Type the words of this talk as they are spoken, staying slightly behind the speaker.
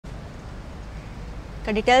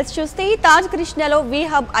Details చూస్తే తాజ్ కృష్ణలో వి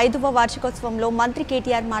hub 5వ వార్షికోత్సవంలో మంత్రి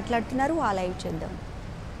కేటీఆర్ మాట్లాడుతున్నారు. ఆ లైవ్ చేద్దాం.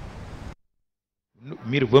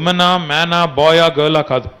 మీరు ఉమెనా, మ్యానా, బాయా, గర్లా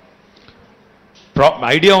కాదు,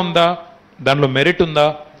 ఐడియా ఉందా, దానిలో మెరిట్ ఉందా,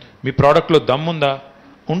 మీ ప్రోడక్ట్లో దమ్ముందా,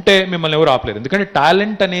 ఉంటే మిమ్మల్ని ఎవరు ఆపలేరు. ఎందుకంటే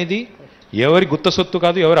టాలెంట్ అనేది ఎవరి గుత్త సొత్తు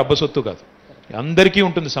కాదు, ఎవరి అబ్బ సొత్తు కాదు, అందరికీ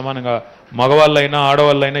ఉంటుంది సమానంగా. మగవాళ్ళైనా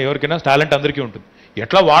ఆడవాళ్ళైనా ఎవరికైనా టాలెంట్ అందరికీ ఉంటుంది.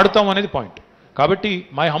 ఎట్లా వాడుతాం అనేది పాయింట్. కాబట్టి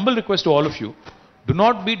my humble request to all of you, do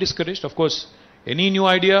not be discouraged. Of course, any new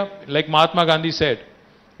idea, like Mahatma Gandhi said,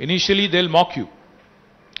 initially they'll mock you.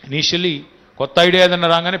 Initially, కొత్త ఐడియా ఏదన్నా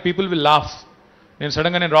రాగానే పీపుల్ విల్ లాఫ్. నేను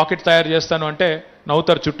సడన్గా నేను రాకెట్ తయారు చేస్తాను అంటే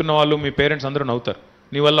నవ్వుతారు, చుట్టూన్న వాళ్ళు, మీ పేరెంట్స్ అందరూ నవ్వుతారు,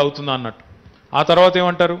 నీ వల్ల అవుతుందా అన్నట్టు. ఆ తర్వాత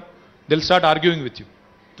ఏమంటారు, Dil start arguing with you,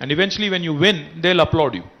 and eventually when you win they will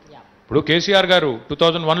applaud you. ఇప్పుడు కేసీఆర్ గారు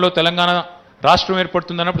 2001లో తెలంగాణ రాష్ట్రం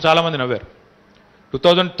ఏర్పడుతుంది అన్నప్పుడు చాలామంది నవ్వారు.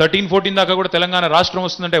 2013-14 దాకా కూడా తెలంగాణ రాష్ట్రం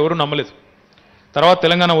వస్తుందంటే ఎవరూ నమ్మలేదు. తర్వాత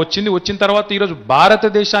తెలంగాణ వచ్చిన తర్వాత ఈరోజు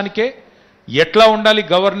భారతదేశానికే ఎట్లా ఉండాలి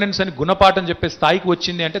గవర్నెన్స్ అని గుణపాఠం చెప్పే స్థాయికి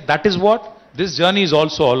వచ్చింది. అంటే that is what this journey is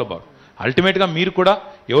also all about. అల్టిమేట్గా మీరు కూడా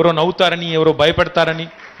ఎవరో నవ్వుతారని, ఎవరో భయపెడతారని,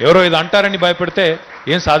 ఎవరో ఏదో అంటారని భయపెడితే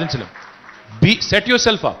ఏం సాధించలేం. Set your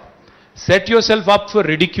self up, set your self up for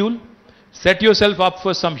ridicule, set your self up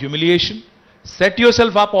for some humiliation, set your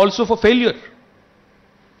self up also for failure.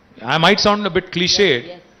 I might sound a bit clichéd,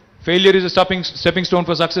 failure is stepping stone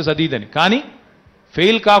for success, అది ఇదని. కానీ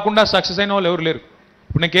fail కాకుండా success అయిన వాళ్ళు ఎవరు లేరు.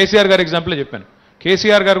 ఇప్పుడు నేను కేసీఆర్ గారి ఎగ్జాంపుల్ చెప్పాను.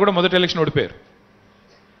 కేసీఆర్ గారు కూడా మొదటి ఎలక్షన్ ఓడిపోయారు.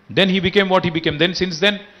 Then he became what he became. Then since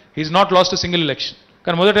then he's not lost a single election.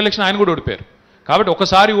 కానీ మొదటి ఎలక్షన్ ఆయన కూడా ఓడిపోయారు. కాబట్టి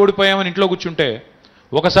ఒకసారి ఓడిపోయామని ఇంట్లో కూర్చుంటే,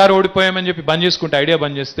 ఒకసారి ఓడిపోయామని చెప్పి బంద్ చేసుకుంటే, ఐడియా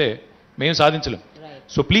బంద్ చేస్తే మేము సాధించలేం.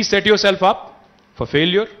 So please set your self up for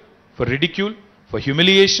failure, for ridicule, for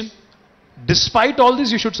humiliation. Despite all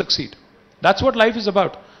this you should succeed. That's what life is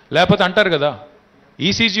about. లేకపోతే అంటారు కదా,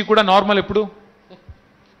 ఈసీజీ కూడా నార్మల్, ఎప్పుడు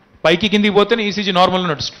పైకి కిందికి పోతేనే ఈసీజీ నార్మల్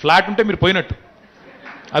ఉన్నట్టు, ఫ్లాట్ ఉంటే మీరు పోయినట్టు.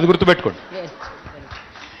 అది గుర్తుపెట్టుకోండి.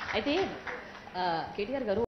 అయితే కేటీఆర్ గారు